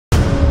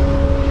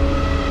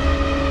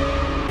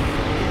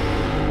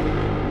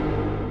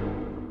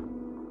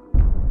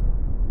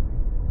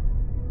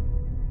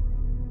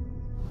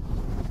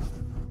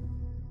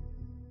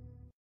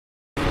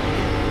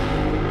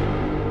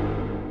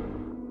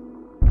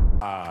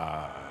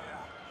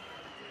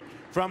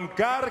From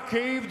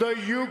Kharkiv, the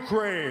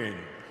Ukraine,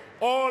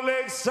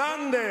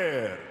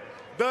 Alexander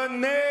the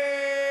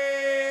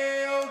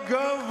Nail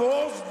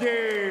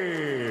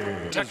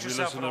Gvozdik. As we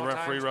listen to the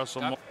referee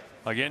Russell,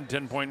 again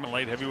 10-point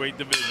light heavyweight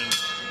division.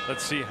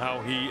 Let's see how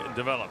he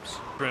develops.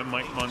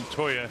 Mike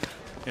Montoya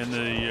in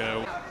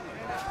the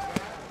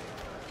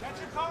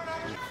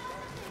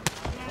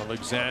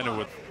Alexander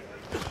with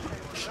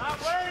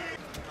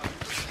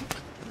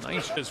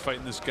nice just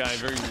fighting this guy,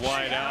 very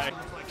wide-eyed.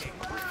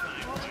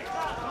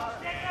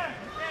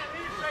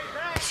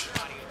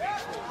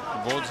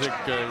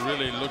 Gvozdik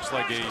really looks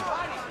like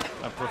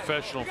a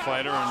professional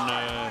fighter,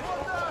 and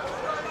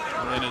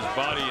his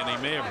body, and he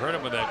may have hurt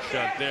him with that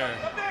shot there.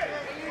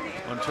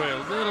 Montoya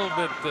a little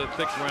bit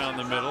thick around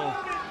the middle.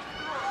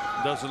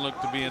 Doesn't look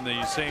to be in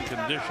the same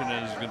condition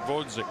as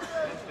Gvozdik.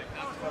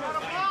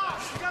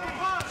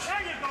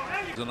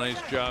 It's a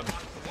nice job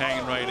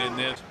hanging right in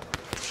there.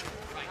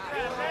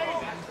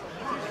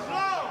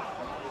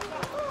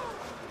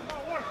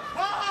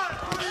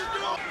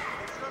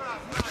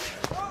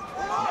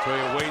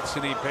 Montoya waits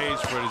and he pays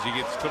for it as he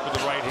gets clipped with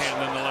the right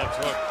hand and the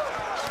left hook.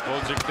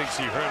 Gvozdik thinks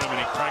he hurt him and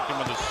he cracked him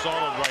with a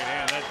solid right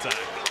hand that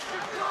time.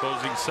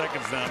 Closing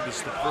seconds now, this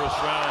is the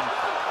first round.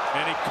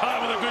 And he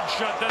caught him with a good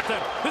shot that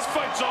time. This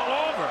fight's all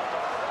over.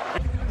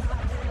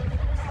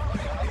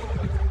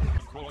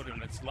 Quarter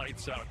and it's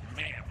lights out.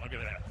 Man, look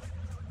at that.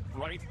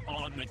 Right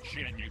on the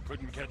chin. You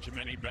couldn't catch him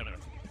any better.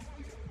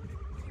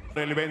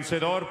 El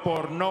vencedor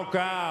por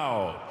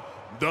knockout,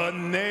 the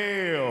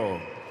Nail,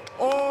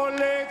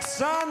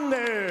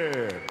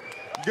 Alexander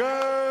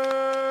Gvozdik.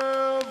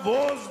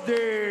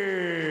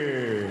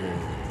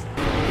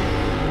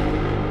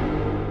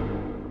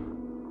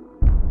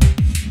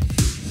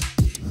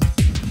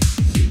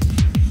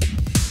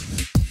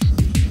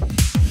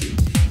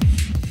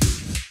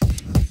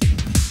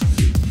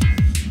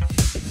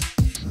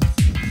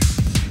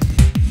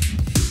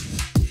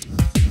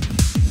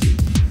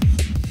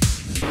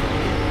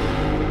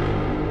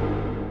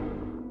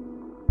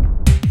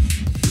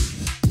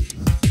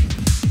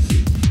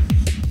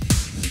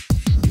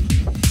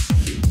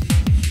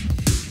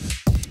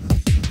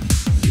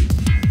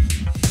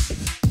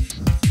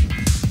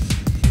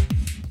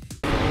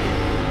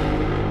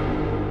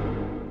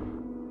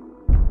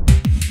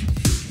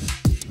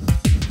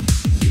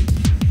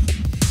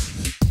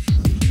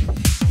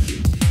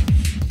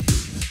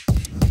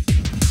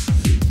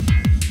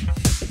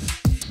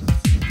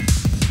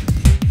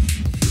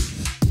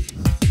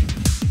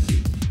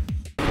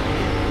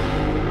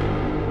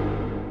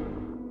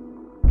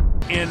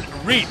 In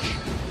reach.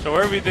 So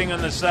everything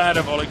on the side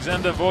of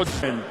Alexander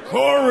Gvozdik.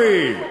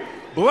 Corey,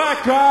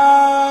 Black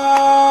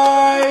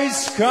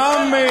Eyes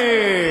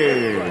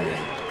coming.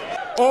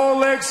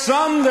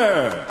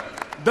 Alexander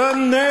the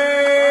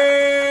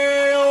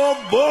Nail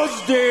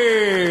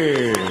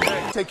Gvozdik.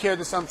 Take care of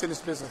this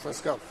unfinished business.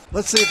 Let's go.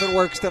 Let's see if it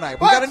works tonight.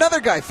 We got another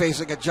guy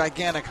facing a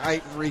gigantic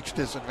height and reach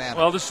disadvantage.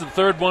 Well, this is the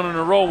third one in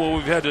a row where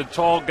we've had a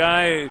tall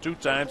guy 2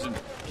 times, and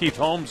Keith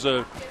Holmes,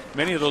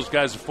 many of those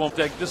guys have formed.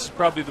 This is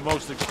probably the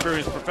most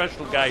experienced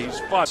professional guy he's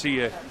fought. See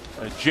a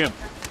gym.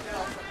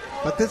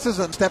 But this is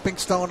a stepping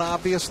stone,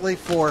 obviously,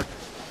 for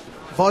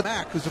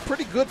Gvozdik, who's a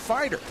pretty good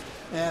fighter.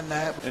 And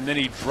then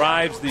he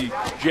drives the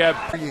jab.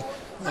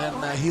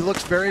 And he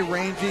looks very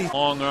rangy.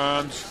 Long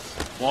arms,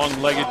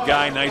 long-legged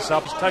guy, nice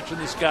ups, touching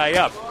this guy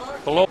up.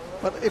 Below.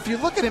 But if you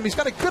look at him, he's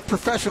got a good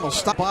professional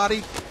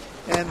body,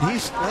 and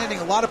he's landing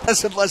a lot of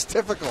less and less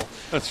difficult.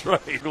 That's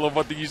right. I love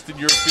what the Eastern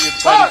European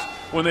fighters,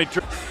 when they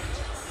turn.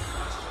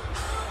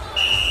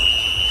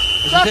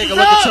 As you take a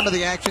look at some of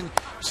the action,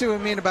 see what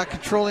I mean about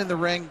controlling the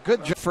ring.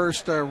 Good job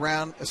first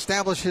round,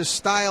 established his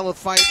style of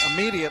fight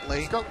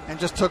immediately, and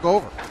just took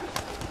over.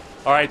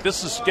 All right,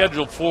 this is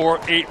scheduled for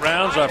 8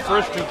 rounds. Our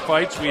first 2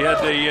 fights, we had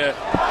the.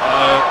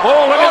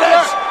 Oh, look at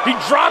this! He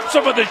drops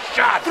him with a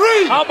shot.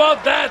 3. How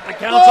about that? The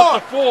count's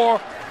up to 4.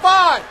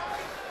 5,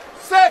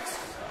 6,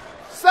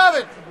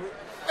 7,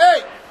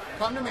 8.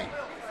 Come to me.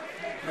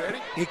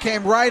 Ready? He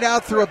came right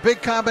out through a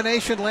big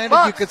combination,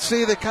 landed. You could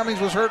see that Cummings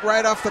was hurt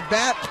right off the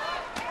bat.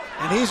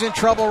 And he's in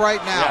trouble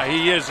right now. Yeah,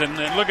 he is. And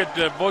look at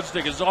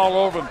Gvozdik is all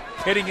over him,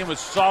 hitting him with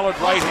solid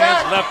right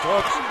hands, left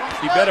hooks.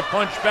 He better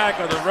punch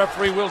back or the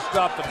referee will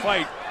stop the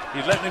fight.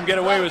 He's letting him get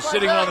away with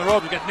sitting on the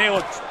rope. He got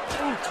nailed 2,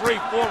 3,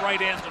 4 right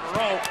hands in a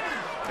row.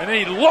 And then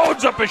he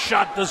loads up a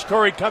shot, this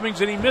Corey Cummings,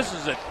 and he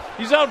misses it.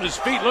 He's out on his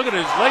feet. Look at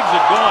his legs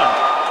are gone.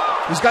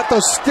 He's got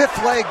those stiff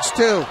legs,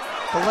 too.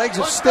 The legs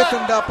have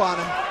stiffened up on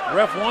him. The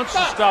ref wants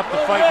to stop the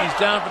fight. He's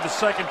down for the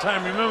second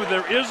time. Remember,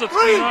 there is a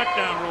 3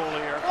 knockdown rule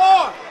here.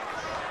 4,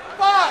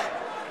 5,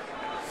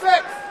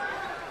 6,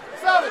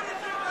 7, 8.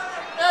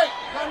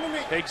 Come to me.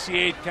 Takes the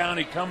 8 count.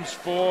 He comes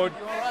forward.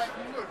 You all right?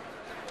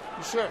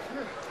 You sure?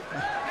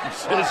 He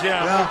says,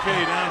 yeah, I'm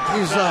okay.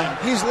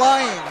 He's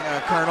lying,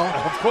 Colonel.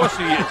 Of course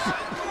he is.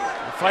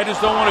 The fighters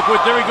don't want to quit.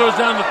 There he goes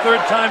down the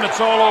 3rd time. It's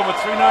all over.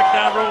 3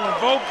 knockdown rule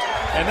invoked,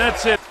 and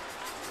that's it.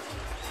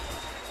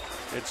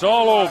 It's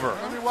all over.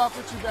 Let me walk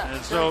with you back.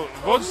 And so,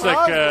 Gvozdik,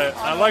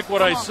 I like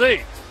what I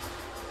see.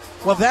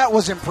 Well, that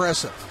was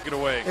impressive. Get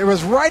away. It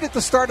was right at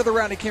the start of the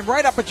round. He came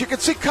right up, but you can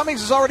see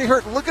Cummings is already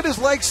hurt. Look at his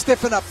leg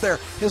stiffen up there.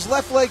 His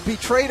left leg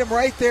betrayed him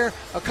right there.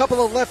 A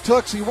couple of left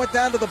hooks. He went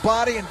down to the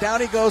body, and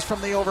down he goes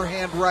from the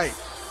overhand right.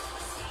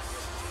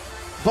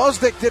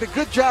 Gvozdik did a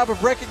good job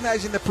of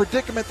recognizing the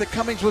predicament that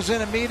Cummings was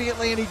in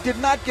immediately, and he did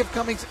not give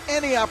Cummings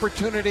any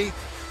opportunity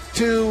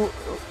to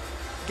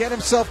get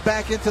himself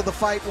back into the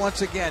fight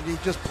once again. He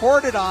just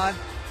poured it on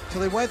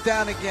till he went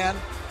down again.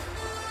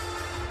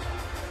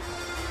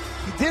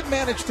 He did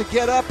manage to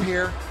get up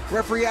here.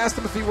 Referee asked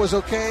him if he was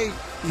okay.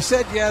 He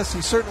said yes.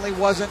 He certainly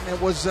wasn't.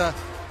 It was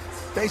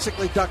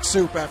basically duck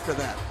soup after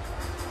that.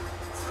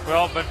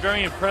 Well, but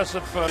very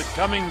impressive.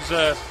 Cummings,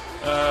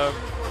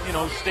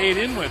 stayed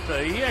in with.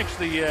 He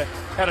actually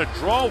had a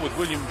draw with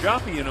William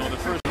Jaffe, the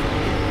first.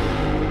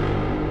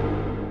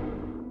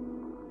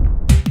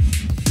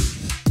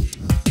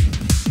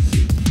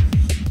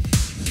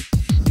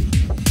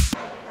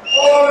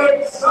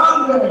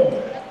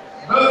 Alexander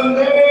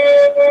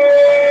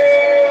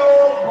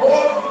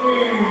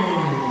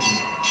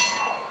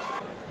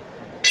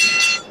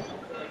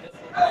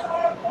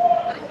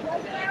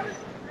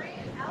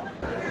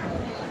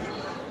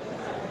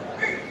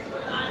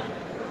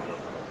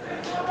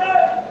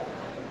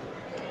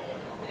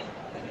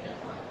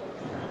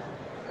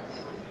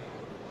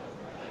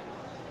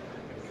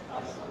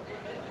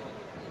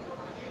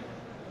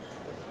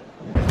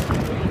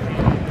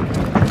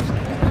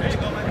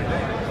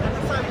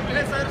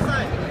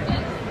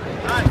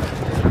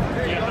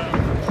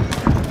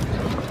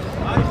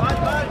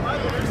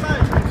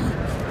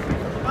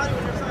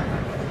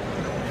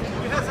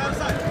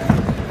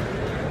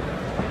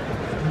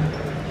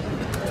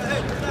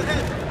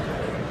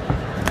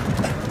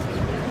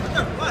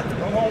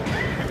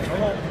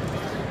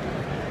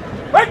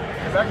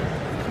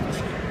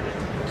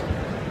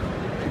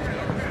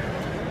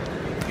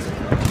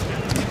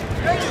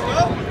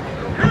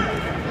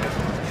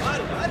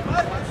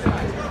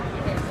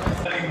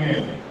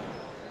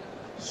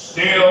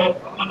still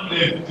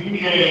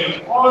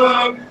undefeated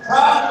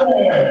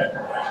Alexander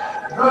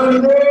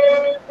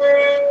Gvozdik.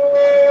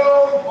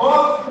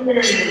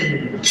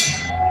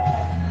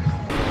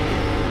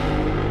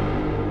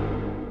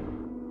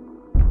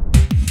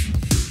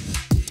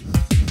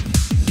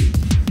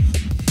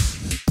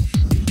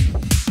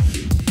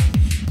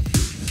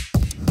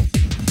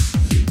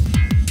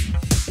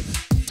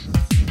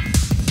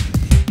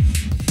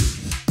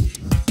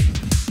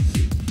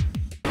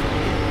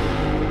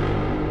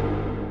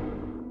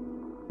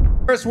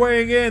 First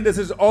weighing in, this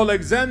is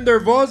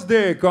Alexander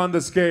Gvozdik on the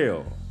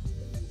scale.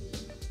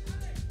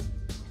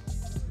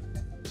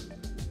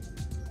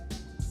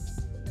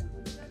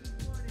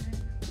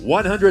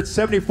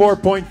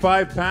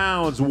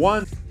 £174.5.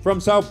 One from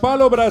Sao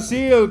Paulo,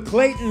 Brazil,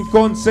 Clayton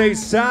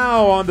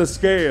Conceição on the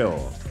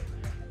scale.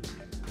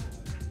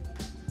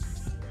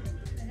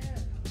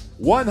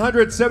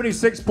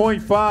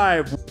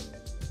 176.5.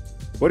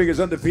 Putting his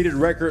undefeated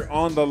record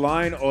on the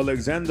line,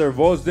 Alexander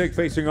Gvozdik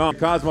facing on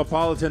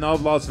Cosmopolitan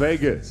of Las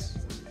Vegas.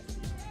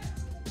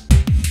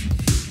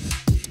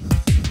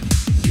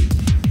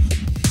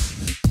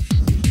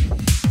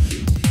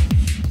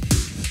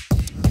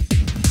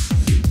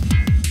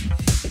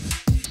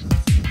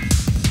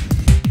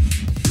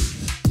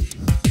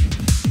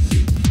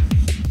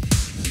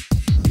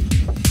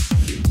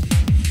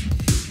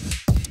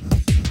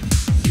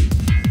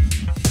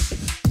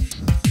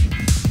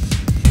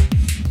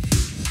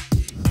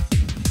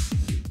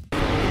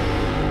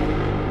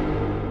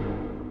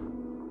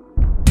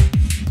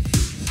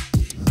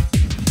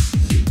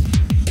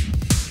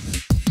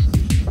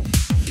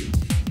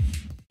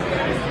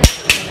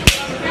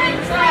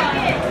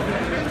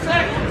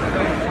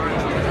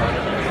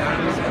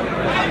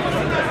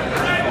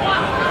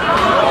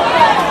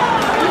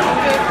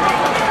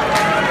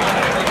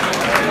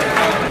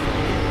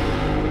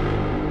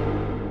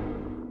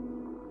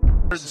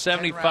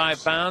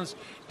 £175,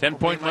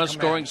 10-point must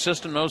scoring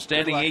system, no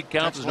standing 8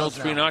 counts, there's no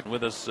 3 knock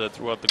with us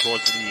throughout the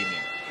course of the evening.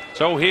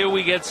 So here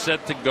we get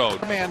set to go.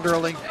 Command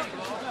early,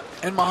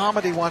 and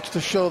Mohammadi wants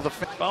to show the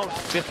about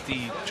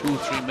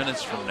 52-3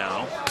 minutes from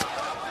now.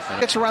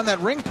 Gets around that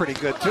ring pretty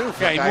good too.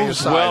 For yeah, he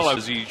moves well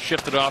as he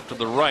shifted off to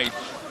the right.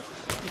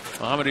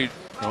 Mohammadi,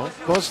 no.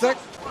 Gvozdik,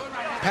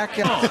 pack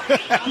him.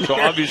 Oh. So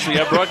obviously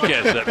I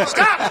broadcast that.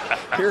 Stop!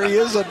 Here he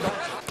is.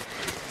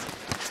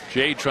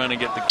 Jay trying to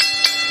get the.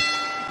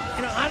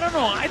 I don't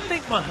know. I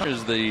think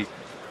as the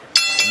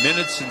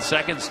minutes and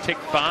seconds tick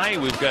by,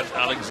 we've got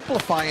Alex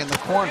Simplify in the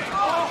corner.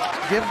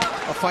 Give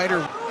a fighter.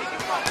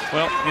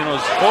 Well,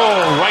 his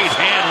right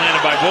hand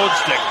landed by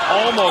Gvozdik.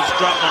 Almost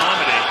dropped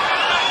Mohammadi.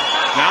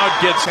 Now it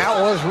gets. That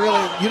was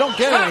really. You don't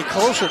get any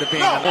closer to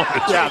being.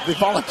 Yeah, the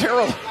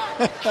voluntarily.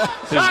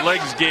 His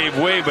legs gave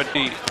way, but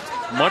the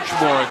much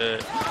more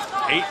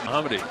ate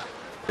Mohammadi.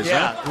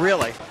 Yeah,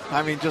 really.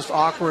 I mean, just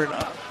awkward,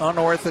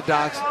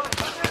 unorthodox.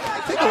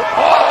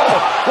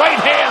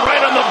 Right hand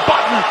right on the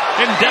button,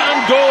 and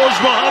down goes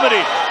Mohammadi.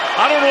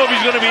 I don't know if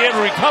he's going to be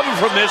able to recover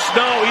from this.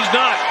 No, he's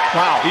not.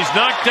 Wow. He's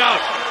knocked out.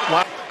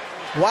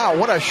 Wow,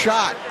 what a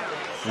shot.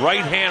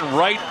 right hand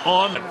right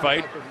on the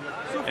fight.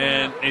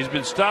 And he's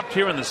been stopped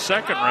here in the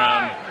second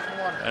round.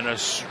 And a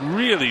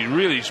really,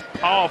 really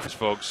powerful,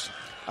 folks.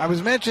 I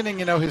was mentioning,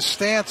 you know, his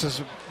stance is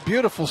a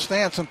beautiful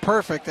stance and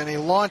perfect, and he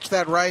launched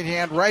that right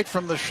hand right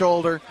from the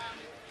shoulder.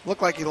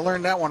 Looked like he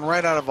learned that one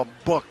right out of a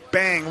book.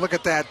 Bang, look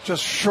at that,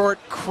 just short,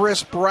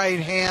 crisp right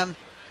hand.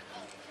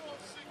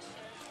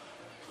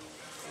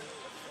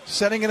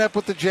 Setting it up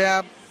with the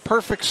jab,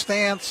 perfect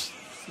stance,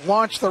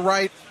 launched the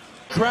right.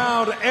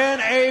 Crowned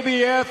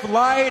NABF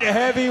light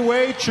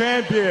heavyweight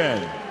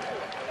champion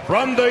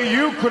from the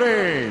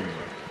Ukraine,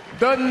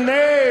 the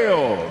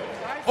Nail,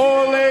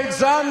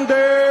 Alexander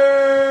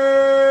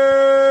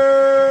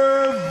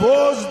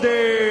Gvozdik.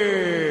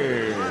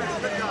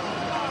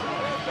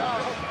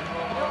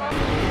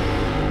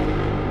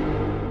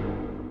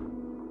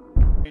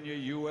 In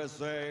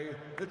USA,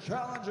 the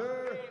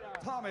challenger,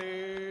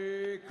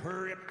 Tommy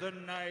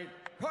Kryptonite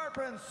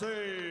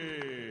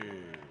Karpensi.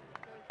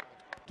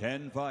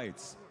 10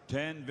 fights,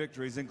 10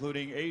 victories,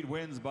 including 8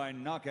 wins by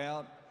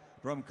knockout.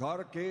 From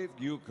Kharkiv,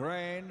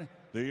 Ukraine,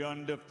 the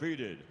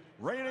undefeated,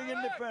 reigning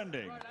and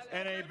defending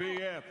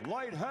NABF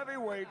light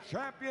heavyweight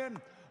champion,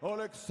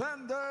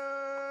 Alexander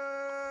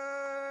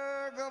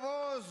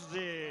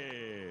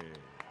Gvozdik.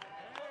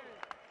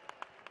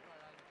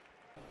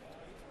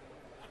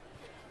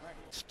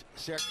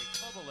 Sergey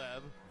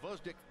Kovalev,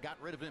 Gvozdik got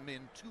rid of him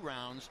in 2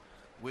 rounds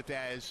with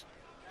as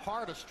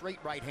hard a straight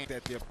right hand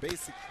that they're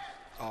basic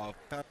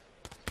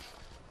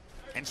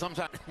and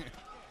sometimes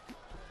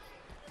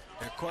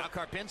now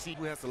Karpensi,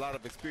 who has a lot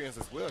of experience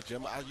as well,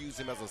 Jim, I use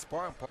him as a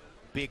sparring partner.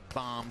 Big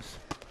bombs,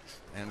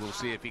 and we'll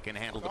see if he can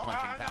handle the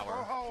punching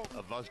power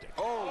of Gvozdik.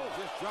 Oh,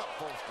 just dropped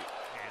Gvozdik.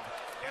 And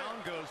down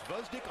goes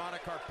Gvozdik on a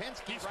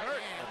Karpensi right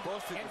hand.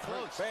 Gvozdik and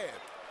close. Bad.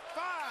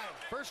 5.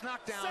 First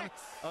knockdown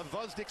of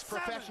Gvozdik's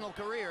professional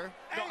career.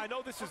 No, I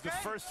know this is the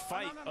first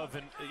fight of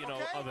an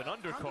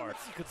undercard.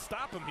 He could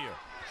stop him here.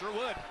 Sure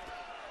would.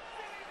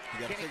 He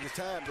got to take his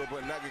time, though,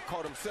 but not get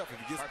caught himself. If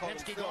he gets caught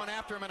Karpensi going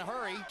after him in a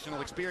hurry. Personal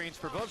experience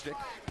for Gvozdik,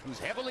 who's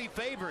heavily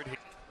favored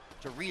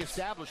to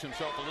reestablish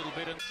himself a little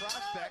bit in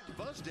prospect.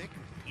 Gvozdik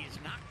is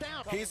knocked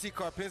out. Here you see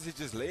Karpensi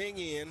just laying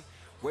in,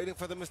 waiting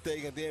for the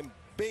mistake, and then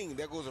bing,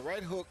 there goes a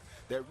right hook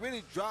that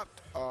really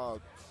dropped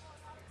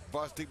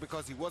Gvozdik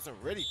because he wasn't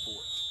ready for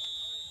it.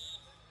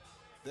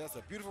 There's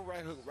a beautiful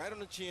right hook right on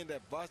the chin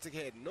that Gvozdik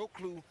had no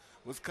clue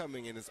was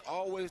coming, and it's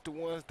always the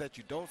ones that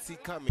you don't see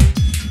coming.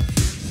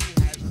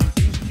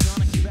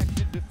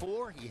 Unexpected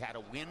before. He had a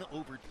win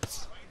over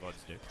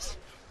Gvozdik.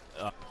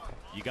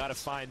 You got to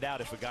find out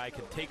if a guy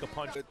can take a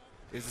punch.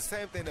 It's the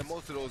same thing that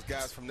most of those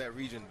guys from that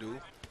region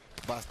do.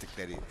 Gvozdik,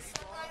 that is.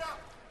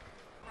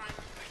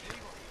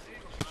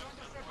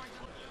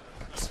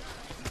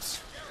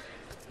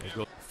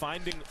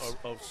 Finding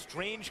a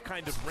strange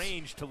kind of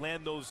range to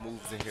land those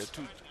moves in here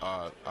too.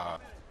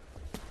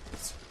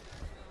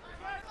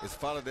 It's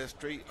followed that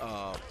straight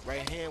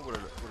right hand with a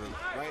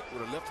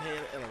left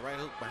hand and a right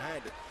hook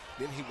behind it.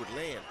 Then he would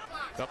land.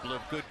 A couple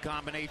of good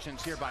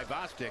combinations here by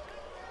Gvozdik.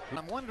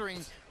 I'm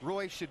wondering,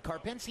 Roy, should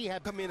Karpensi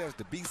have come in as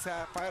the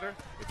B-side fighter?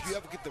 If you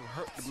ever get the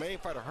main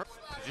fighter hurt,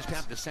 you just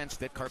have the sense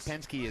that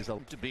Karpensi is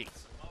to be.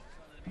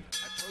 I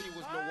told you it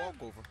was no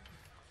walkover.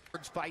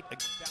 Fight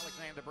against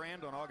Alexander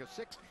Brand on August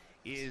 6th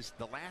is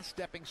the last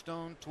stepping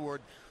stone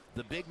toward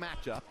the big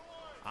matchup.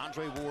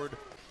 Andre Ward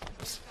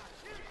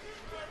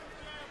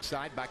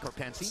side by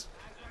Karpensi.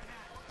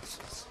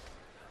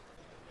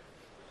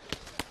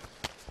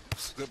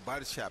 Good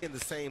body shot in the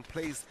same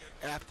place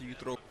after you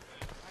throw.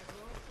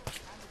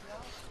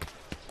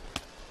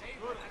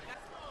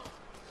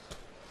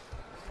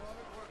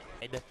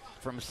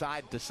 From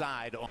side to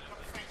side.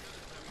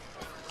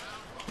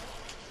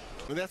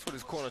 And that's what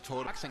his corner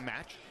told him. Boxing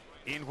match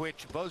in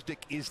which Gvozdik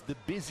is the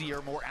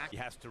busier, more active.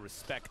 He has to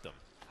respect them.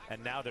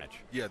 And now they're...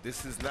 Yeah,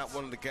 this is not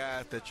one of the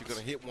guys that you're going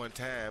to hit one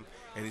time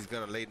and he's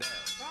going to lay down.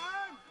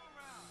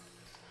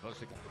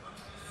 Gvozdik.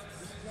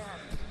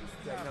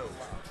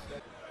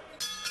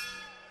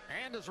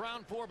 And as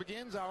round 4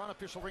 begins, our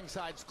unofficial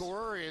ringside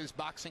scorer is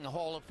Boxing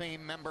Hall of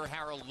Fame member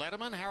Harold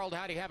Letterman. Harold,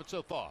 how do you have it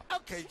so far?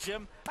 Okay,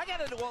 Jim, I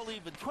got it all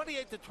even.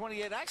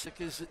 28-28. Actually,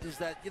 is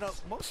that, you know,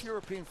 most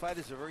European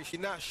fighters are very...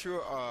 You're not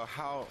sure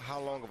how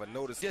long of a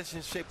notice. Just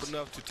in shape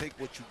enough to take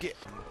what you get.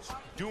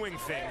 Doing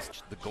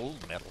things. The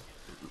gold medal.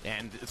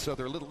 And so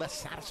they're a little less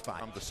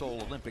satisfied from the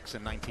Seoul Olympics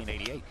in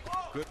 1988.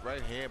 Good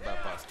right hand by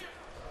Gvozdik.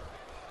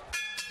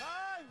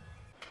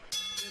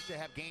 To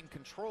have gained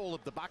control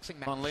of the boxing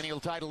match. On lineal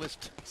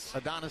titleist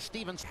Adonis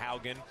Stevens.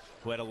 Haugen,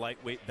 who had a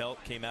lightweight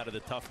belt, came out of the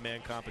tough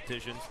man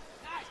competition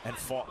and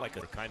fought like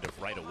a kind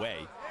of right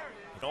away.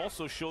 It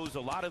also shows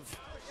a lot of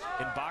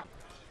in box.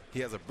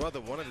 He has a brother,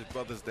 one of his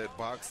brothers that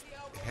box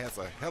has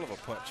a hell of a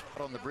punch.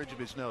 On the bridge of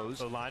his nose.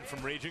 The line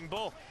from Raging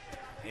Bull.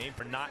 Aim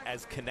for not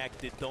as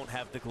connected, don't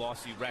have the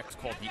glossy Rex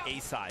called the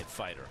A-side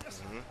fighter.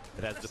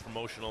 It has the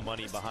promotional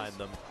money behind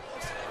them.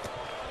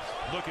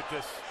 Look at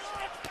this.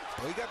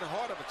 Well, he got the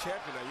heart of a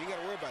champion now. You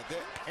got to worry about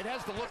that. It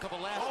has the look of a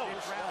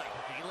last-ditch rally.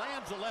 He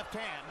lands a left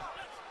hand.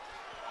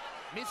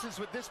 Misses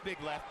with this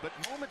big left, but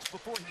moments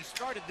before he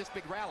started this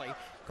big rally,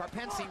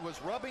 Karpensi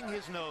was rubbing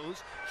his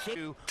nose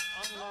to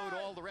unload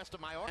all the rest of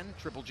my arm.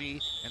 Triple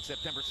G and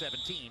September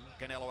 17,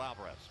 Canelo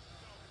Alvarez.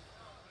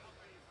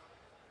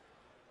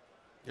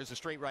 Here's a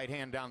straight right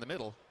hand down the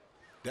middle.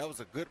 That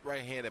was a good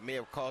right hand that may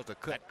have caused a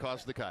cut. That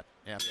caused the cut.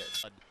 Yeah.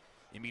 Yes.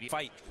 Immediate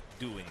fight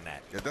doing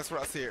that. Yeah, that's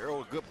what I said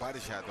earlier. Good body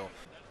shot, though.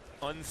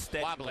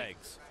 Unsteady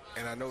legs.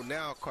 And I know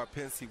now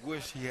Karpensi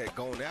wish he had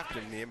gone after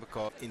him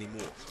because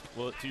anymore.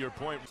 Well, to your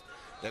point,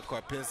 that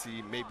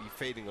Karpensi may be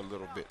fading a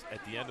little bit.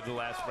 at the end of the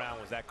last round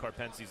was that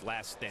Karpensi's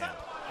last stand.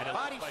 And it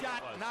Body looked like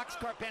shot it was. knocks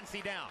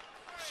Karpensi down.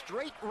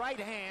 Straight right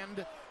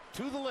hand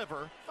to the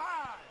liver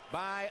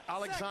by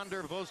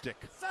Alexandr Gvozdik.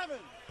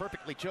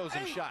 Perfectly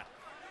chosen shot.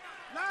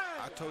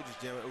 I told you,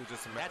 Jim, it was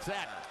just a matter That's of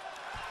that. time.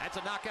 That's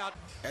a knockout.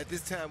 At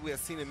this time, we have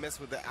seen him mess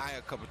with the eye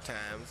a couple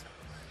times.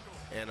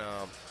 And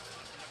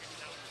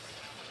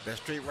that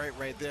straight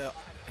right there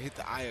hit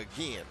the eye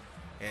again.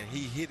 And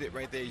he hit it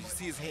right there. You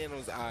see his hand on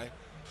his eye.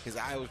 His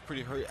eye was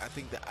pretty hurt. I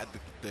think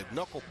the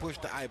knuckle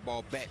pushed the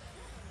eyeball back.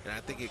 And I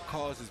think it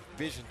caused his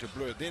vision to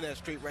blur. Then that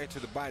straight right to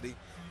the body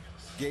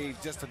gave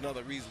just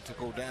another reason to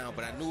go down.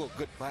 But I knew a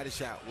good body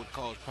shot would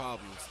cause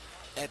problems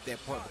at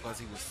that point because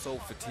he was so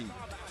fatigued.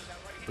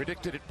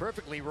 Predicted it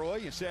perfectly, Roy.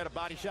 You said a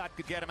body shot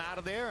could get him out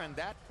of there, and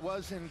that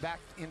was in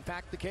fact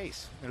the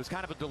case. It was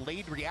kind of a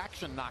delayed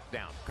reaction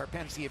knockdown.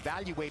 Karpensi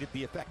evaluated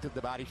the effect of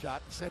the body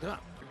shot and said,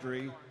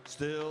 Victory,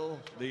 still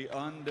the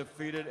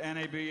undefeated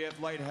NABF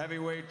light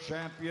heavyweight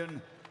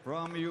champion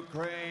from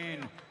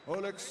Ukraine,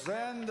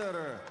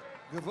 Alexandr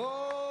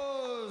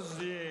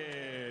Gvozdik.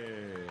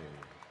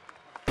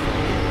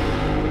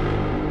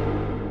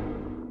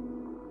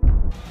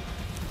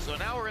 So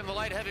now we're in the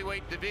light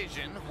heavyweight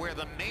division where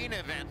the main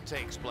event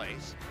takes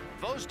place.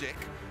 Gvozdik,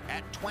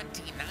 at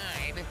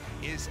 29,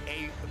 is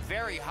a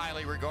very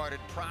highly regarded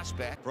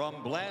prospect.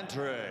 From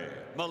Blantyre,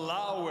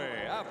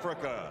 Malawi,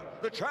 Africa,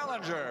 the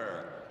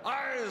challenger,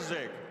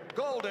 Isaac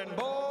Golden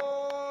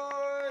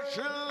Boy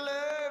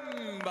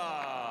Chilemba.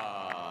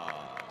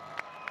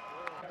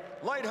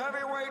 Light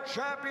heavyweight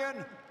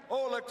champion,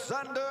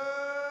 Alexandr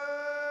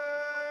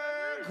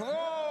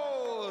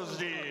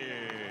Gvozdik.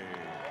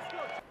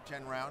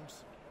 10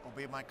 rounds.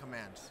 Obey my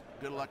commands.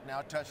 Good luck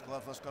now. Touch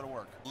glove. Let's go to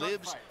work.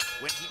 Lives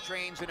when he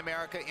trains in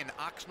America in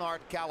Oxnard,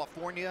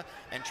 California,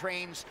 and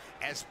trains,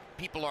 as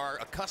people are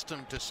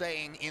accustomed to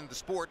saying in the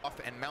sport,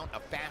 and mount a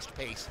fast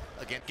pace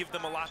again. Give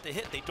them a lot to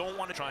hit. They don't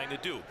want to trying to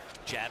do.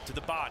 Jab to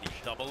the body,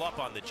 double up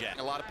on the jab.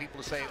 A lot of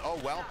people say, oh,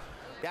 well,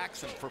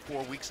 Jackson for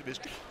 4 weeks of his...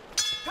 Of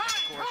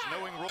course,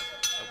 knowing rule,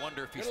 I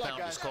wonder if he's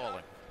found his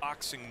calling.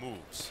 Boxing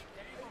moves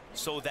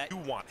so that you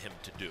want him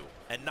to do,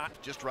 and not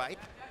Just right.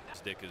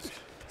 Stick is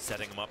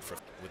setting him up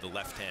with the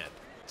left hand.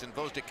 And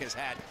Gvozdik has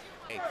had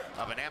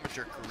of an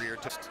amateur career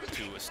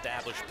To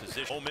establish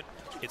position. Moment,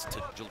 it's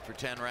to for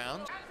 10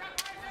 rounds.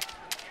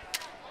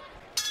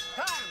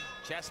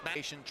 Chess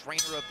Nation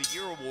Trainer of the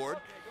Year award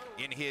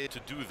in his... to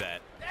do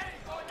that,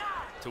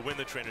 to win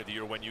the Trainer of the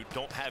Year when you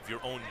don't have your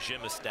own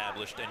gym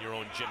established and your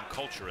own gym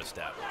culture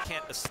established.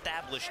 Can't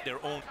establish their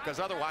own, because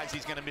otherwise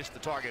he's going to miss the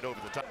target over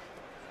the top.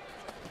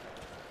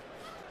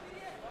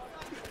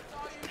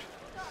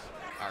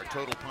 Our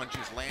total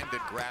punches landed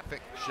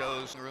graphic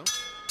shows.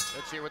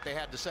 Let's hear what they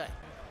had to say.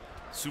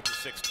 Super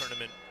 6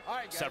 tournament,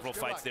 right, guys, several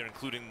good fights luck. there,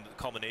 including the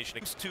culmination.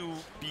 To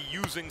be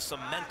using some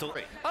mental.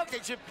 Okay,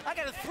 Jim, I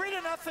got a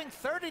 3-0,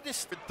 30 to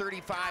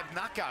 35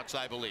 knockouts,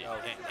 I believe.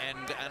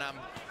 And I'm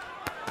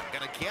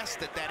going to guess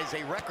that is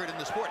a record in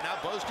the sport. Now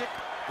Gvozdik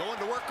going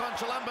to work on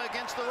Chilemba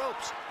against the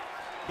ropes.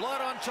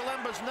 Blood on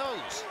Chilemba's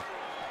nose.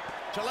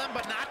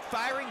 Chilemba not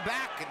firing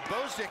back, and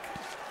Gvozdik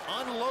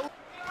unload.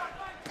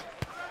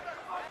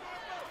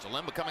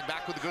 Chilemba coming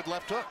back with a good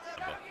left hook.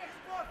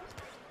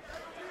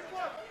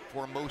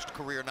 For most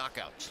career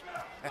knockouts.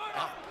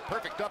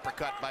 Perfect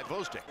uppercut by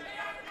Gvozdik.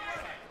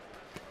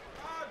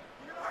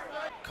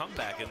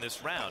 Comeback in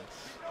this round.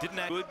 Didn't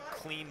have good,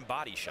 clean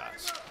body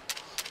shots.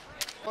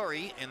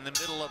 Flurry in the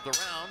middle of the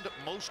round,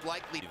 most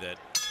likely That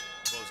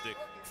Gvozdik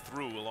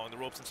threw along the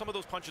ropes, and some of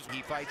those punches.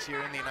 he fights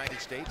here in the United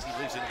States. He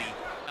lives in the...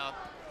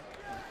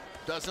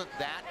 doesn't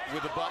that,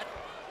 with a butt,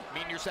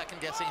 mean you're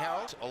second-guessing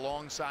Harold?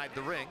 Alongside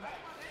the ring.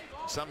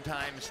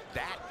 Sometimes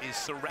that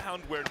is a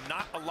round where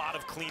not a lot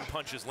of clean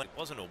punches. It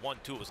wasn't a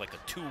 1-2, it was like a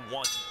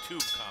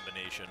 2-1-2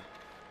 combination.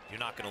 You're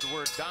not going to... the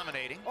word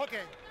dominating.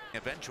 Okay.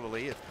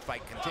 Eventually, if the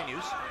fight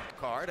continues,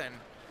 card, and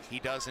he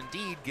does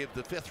indeed give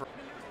the 5th round.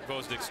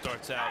 Gvozdik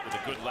starts out with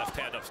a good left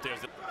hand upstairs.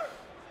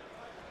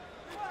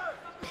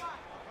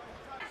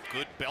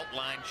 Good belt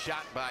line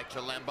shot by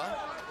Chilemba.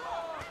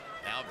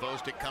 Now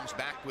Gvozdik comes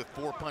back with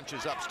 4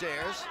 punches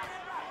upstairs.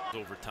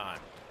 Over time.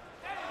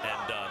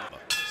 And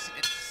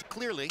It's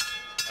clearly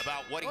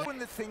about what he... What are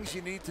the things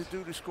you need to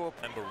do to score?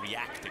 remember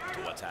reacting to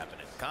what's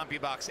happening.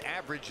 CompuBox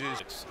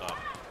averages...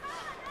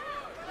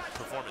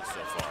 Performance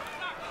so far.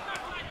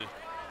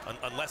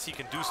 Unless he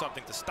can do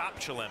something to stop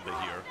Chilemba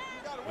here,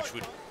 which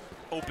would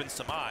open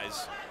some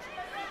eyes.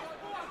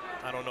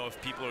 I don't know if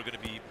people are going to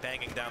be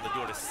banging down the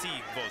door to see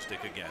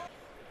Gvozdik again.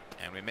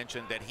 And we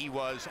mentioned that he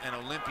was an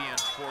Olympian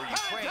for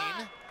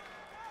Ukraine.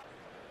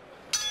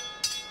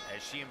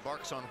 As she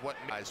embarks on what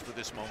eyes for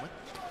this moment,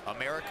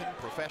 American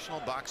professional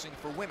boxing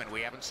for women.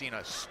 We haven't seen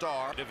a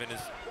star. And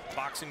is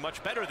boxing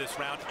much better this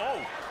round.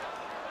 Oh!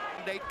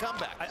 Date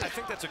comeback. I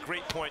think that's a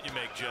great point you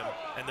make, Jim.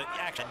 And the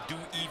action do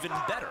even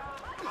better.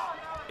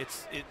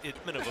 It's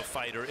of a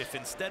fighter. If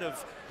instead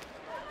of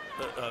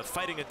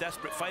fighting a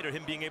desperate fighter,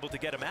 him being able to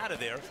get him out of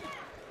there,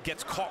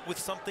 gets caught with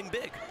something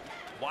big.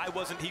 Why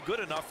wasn't he good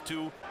enough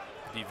to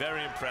be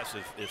very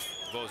impressive if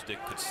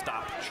Gvozdik could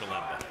stop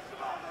Chilemba?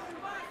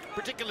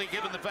 Particularly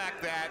given the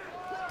fact that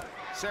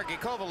Sergey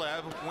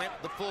Kovalev went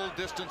the full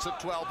distance of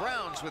 12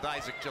 rounds with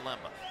Aizik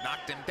Chilemba.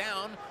 Knocked him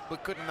down,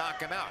 but couldn't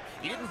knock him out.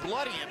 He didn't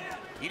bloody him.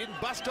 He didn't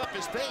bust up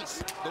his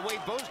face the way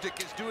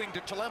Gvozdik is doing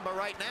to Chilemba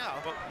right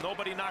now. But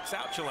nobody knocks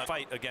out Chilemba.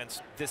 Fight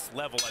against this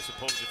level, I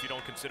suppose, if you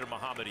don't consider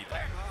Muhammad either.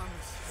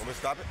 Want me to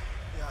stop it?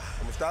 Yeah.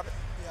 Want me to stop it?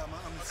 Yeah,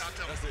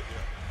 That's it,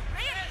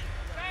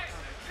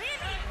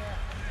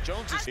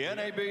 Jones is The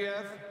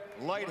NABF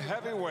light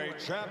heavyweight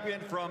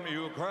champion from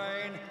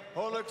Ukraine,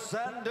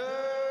 Alexander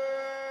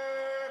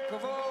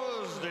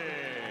Gvozdik.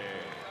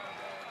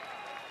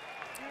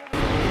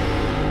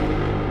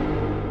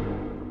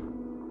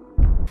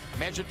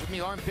 measured from the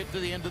armpit to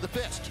the end of the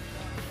fist.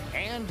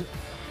 And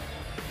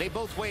they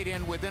both weighed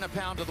in within a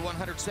pound of the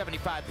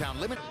 175-pound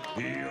limit.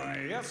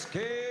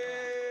 Gvozdik,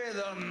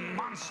 the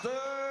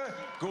monster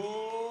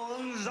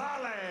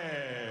Gonzalez.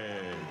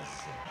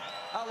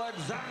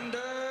 Alexander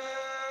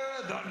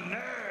the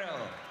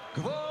Nail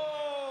Gvozdik.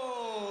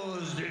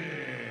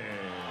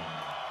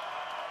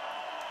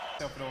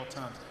 At all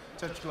times.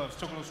 Touch gloves,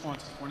 took those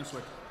once, run this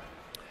way.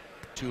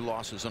 2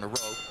 losses in a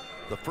row.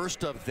 The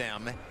first of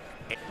them,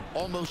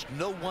 almost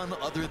no one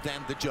other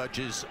than the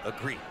judges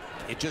agreed.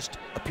 It just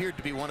appeared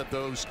to be one of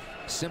those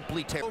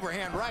simply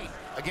overhand right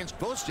against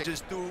Gvozdik.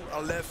 Just threw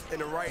a left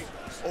and a right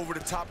over the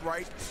top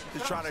right to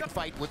try to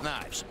fight with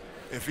knives.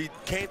 If he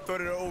can't throw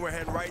the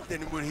overhand right,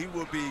 then he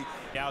will be.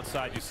 The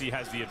outside, you see,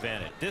 has the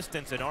advantage.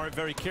 Distance, and aren't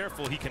very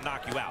careful, he can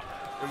knock you out.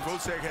 And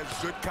Gvozdik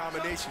has good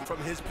combination from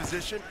his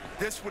position.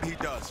 This is what he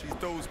does. He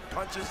throws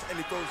punches and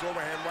he throws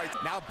overhand rights.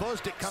 Now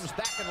Gvozdik comes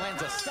back and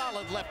lands a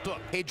solid left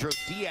hook. Pedro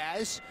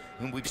Diaz,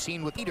 whom we've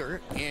seen with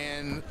Peter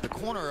in the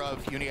corner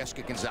of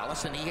Unieska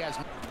Gonzalez, and he has.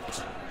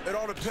 It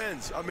all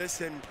depends. I'm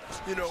missing,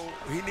 you know,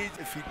 he needs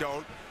if he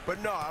don't.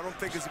 But no, I don't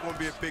think it's going to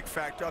be a big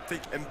factor. I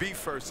think and be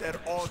first at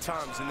all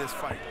times in this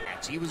fight.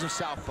 He was a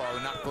southpaw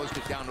who knocked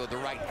Gvozdik down to the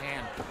right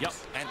hand. Yep.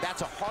 And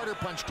that's a harder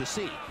punch to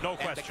see. No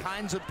question. And the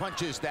kinds of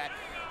punches that.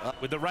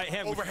 With the right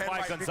hand, which is why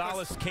right,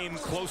 Gonzalez came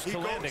close to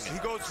landing it. He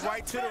goes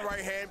right to the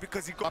right hand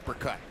because he goes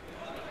uppercut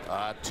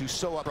to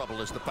sew up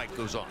trouble as the fight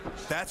goes on.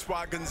 That's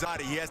why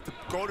Gonzalez, he has to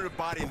go to the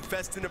body,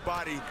 invest in the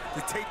body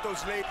to take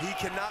those legs. He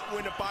cannot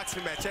win a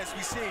boxing match, as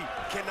we see.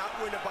 Cannot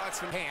win a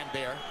boxing hand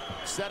there,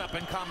 set up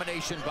in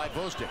combination by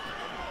Gvozdik.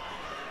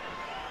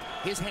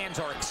 His hands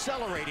are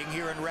accelerating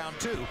here in round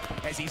 2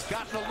 as he's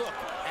gotten a look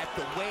at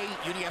the way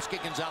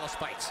Unieska Gonzalez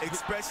fights.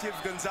 Especially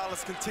if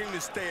Gonzalez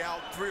continues to stay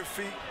out 3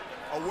 feet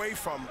away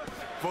from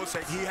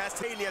Gvozdik. He has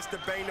to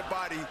bang the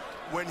body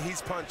when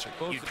he's punching.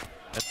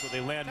 That's where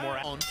they land more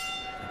out.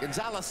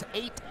 Gonzalez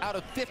 8 out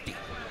of 50.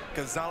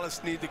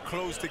 Gonzalez needs to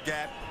close the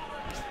gap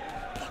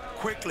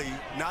quickly,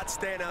 not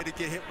stand out to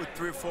get hit with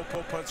 3 or 4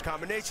 pull punch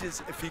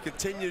combinations. If he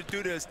continues to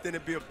do this, then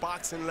it'll be a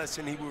boxing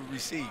lesson he will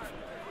receive.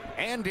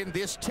 And in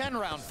this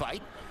 10-round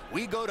fight,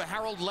 we go to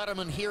Harold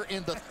Letterman here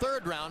in the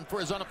 3rd round for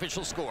his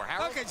unofficial score.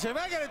 Harold? Okay, Jim,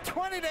 I got a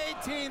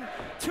 20-18,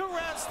 2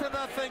 rounds to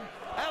nothing.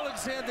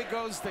 Alexander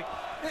Gvozdik.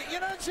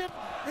 You know, Jim,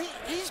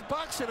 he's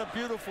boxing a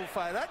beautiful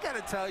fight. I got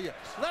to tell you,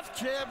 left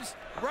jabs,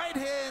 right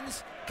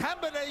hands,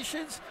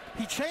 combinations.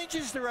 He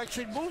changes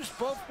direction, moves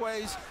both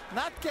ways,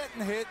 not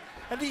getting hit,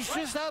 and he's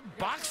just out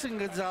boxing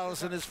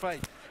Gonzalez in this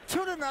fight.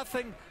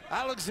 2-0,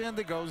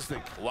 Alexander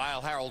Gvozdik.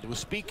 While Harold was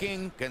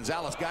speaking,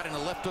 Gonzalez got in a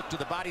left hook to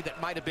the body that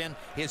might have been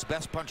his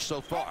best punch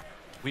so far.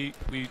 We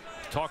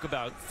talk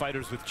about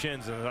fighters with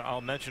chins, and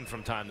I'll mention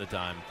from time to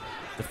time,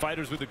 the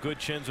fighters with the good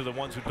chins are the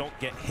ones who don't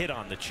get hit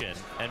on the chin.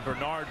 And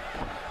Bernard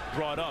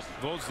brought up,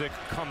 Gvozdik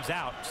comes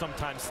out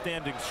sometimes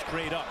standing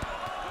straight up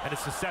and is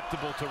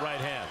susceptible to right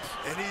hands.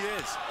 And he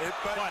is.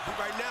 But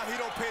right now he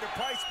don't pay the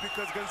price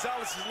because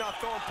Gonzalez is not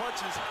throwing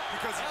punches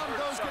because down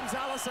goes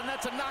Gonzalez, and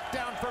that's a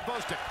knockdown for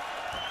Gvozdik.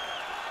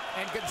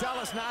 And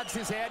Gonzalez nods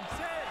his head.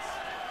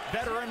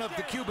 Veteran of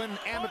the Cuban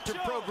amateur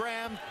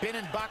program, been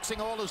in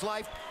boxing all his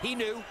life. He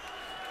knew.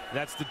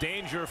 That's the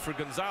danger for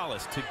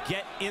Gonzalez. To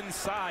get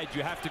inside,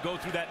 you have to go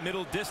through that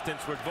middle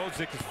distance where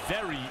Gvozdik is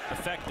very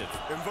effective.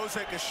 And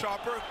Gvozdik is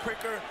sharper,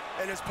 quicker,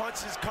 and his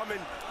punches coming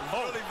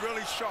really,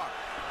 really sharp.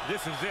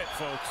 This is it,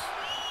 folks.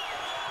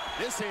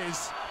 This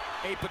is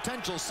a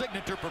potential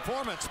signature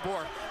performance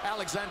for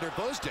Alexander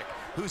Gvozdik,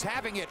 who's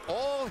having it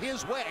all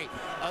his way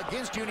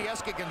against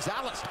Unieska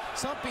Gonzalez.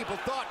 Some people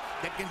thought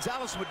that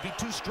Gonzalez would be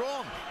too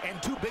strong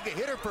and too big a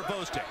hitter for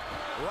Gvozdik.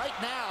 Right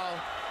now,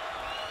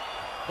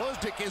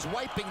 Gvozdik is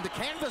wiping the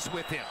canvas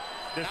with him.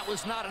 That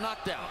was not a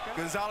knockdown.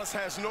 Gonzalez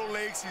has no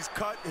legs. He's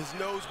cut, his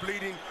nose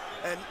bleeding.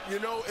 And, you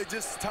know, it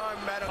just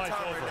matter of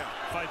time right now.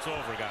 Fight's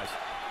over, guys.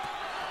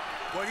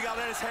 Well, you got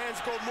to let his hands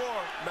go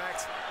more,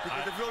 Max.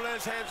 Because if you don't let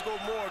his hands go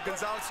more,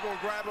 Gonzalez is going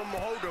to grab him and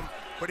hold him.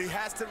 But he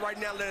has to right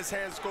now let his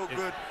hands go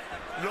good.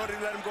 In order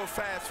to let him go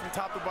fast from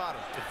top to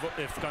bottom.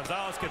 If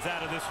Gonzalez gets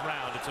out of this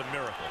round, it's a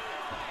miracle.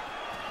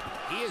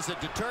 He is a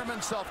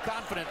determined,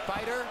 self-confident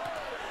fighter,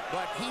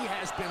 but he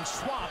has been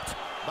swamped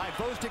by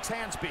Gvozdik's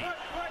hand speed.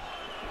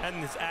 And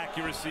his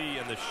accuracy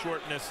and the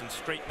shortness and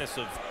straightness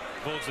of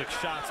Gvozdik's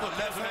shots. A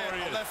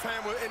left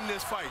hand will end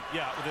this fight.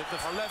 Yeah,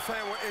 a left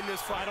hand will end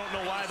this fight. I don't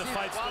know why the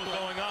fight's still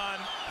going on.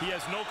 He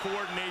has no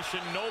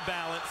coordination, no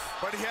balance.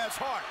 But he has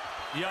heart.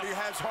 Yeah, he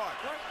has heart.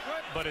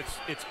 But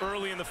it's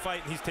early in the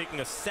fight, and he's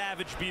taking a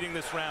savage beating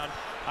this round.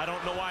 I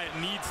don't know why it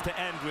needs to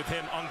end with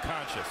him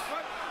unconscious.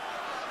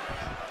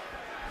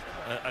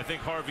 I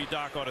think Harvey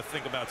Doc ought to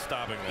think about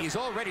stopping this. He's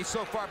already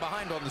so far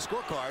behind on the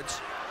scorecards.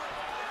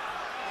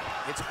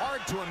 It's hard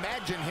to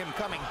imagine him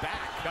coming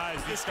back.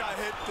 Guys, this guy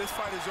hit, this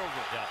fight is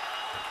over. Yeah.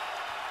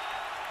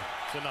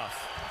 It's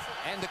enough.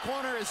 And the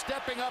corner is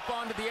stepping up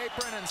onto the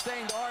apron and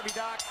saying to Harvey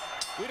Doc,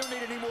 we don't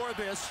need any more of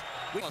this.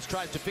 Let's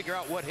try to figure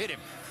out what hit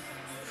him.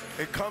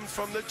 It comes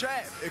from the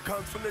jab. It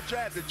comes from the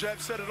jab. The jab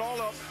set it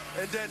all up,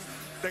 and then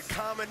the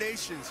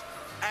combinations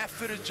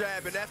after the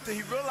jab. And after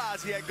he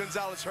realized he had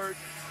Gonzalez hurt,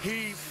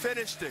 he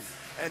finished him.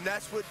 And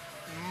that's what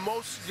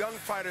most young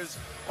fighters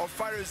or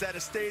fighters at a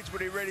stage where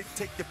they're ready to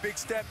take the big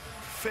step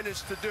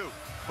finish to do.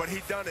 But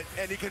he done it,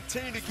 and he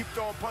continued to keep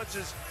throwing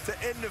punches to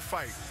end the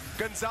fight.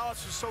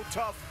 Gonzalez was so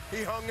tough,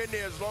 he hung in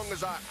there as long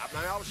as I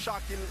was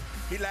shocked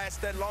he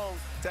lasted that long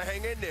to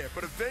hang in there.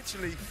 But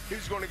eventually, he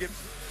was going to get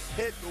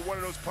hit with one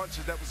of those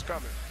punches that was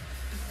coming.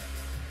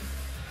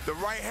 The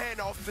right hand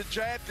off the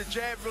jab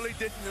really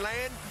didn't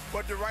land,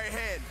 but the right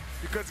hand,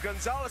 because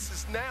Gonzalez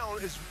is now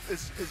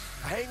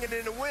hanging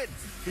in the wind.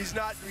 He's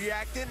not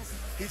reacting.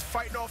 He's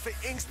fighting off of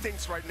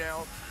instincts right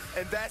now,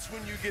 and that's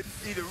when you get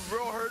either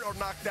real hurt or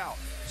knocked out.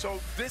 So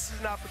this is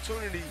an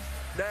opportunity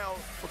now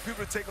for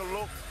people to take a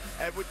look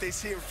at what they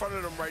see in front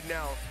of them right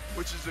now,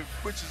 which is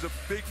a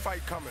big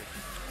fight coming.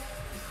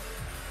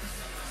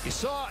 You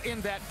saw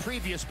in that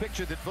previous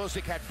picture that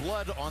Gvozdik had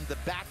blood on the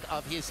back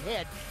of his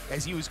head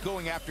as he was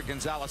going after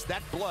Gonzalez.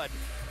 That blood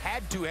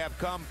had to have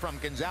come from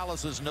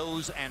Gonzalez's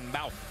nose and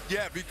mouth.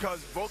 Yeah,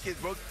 because both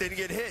didn't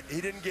get hit. He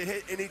didn't get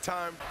hit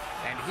anytime.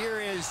 And here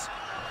is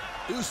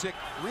Usyk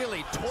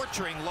really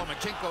torturing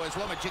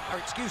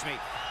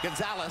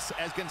Gonzalez,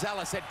 as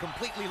Gonzalez had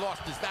completely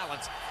lost his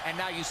balance. And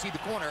now you see the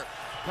corner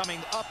coming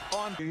up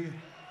on.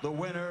 The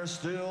winner,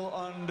 still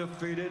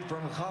undefeated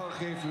from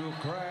Kharkiv,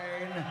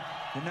 Ukraine.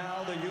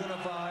 Now the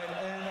unified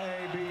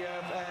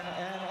NABF and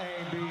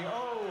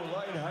NABO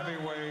light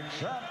heavyweight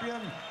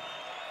champion,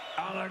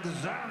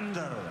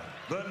 Alexander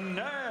the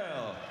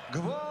Nail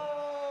Gvozdik.